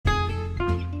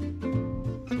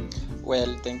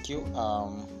Well, thank you.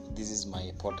 This is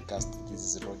my podcast. This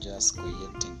is Rodgers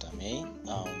Tintame.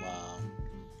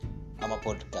 I'm a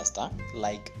podcaster.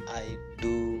 Like I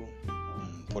do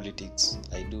politics.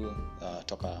 I do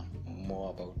talk more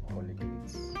about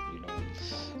politics.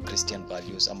 Christian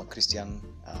values. I'm a Christian.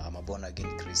 I'm a born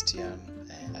again Christian,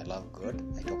 and I love God.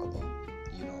 I talk about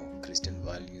Christian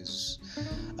values.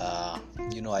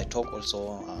 I talk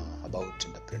also about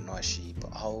entrepreneurship,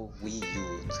 how we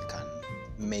youth can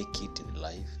make it in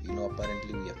life.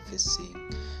 Apparently we are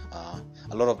facing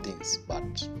a lot of things,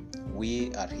 but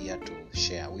we are here to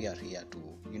share. We are here to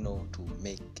to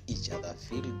make each other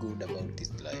feel good about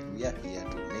this life. We are here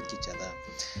to make each other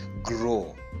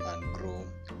grow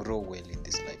well in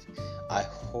this life. I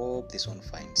hope this one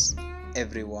finds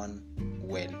everyone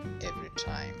well every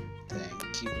time.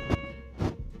 Thank you.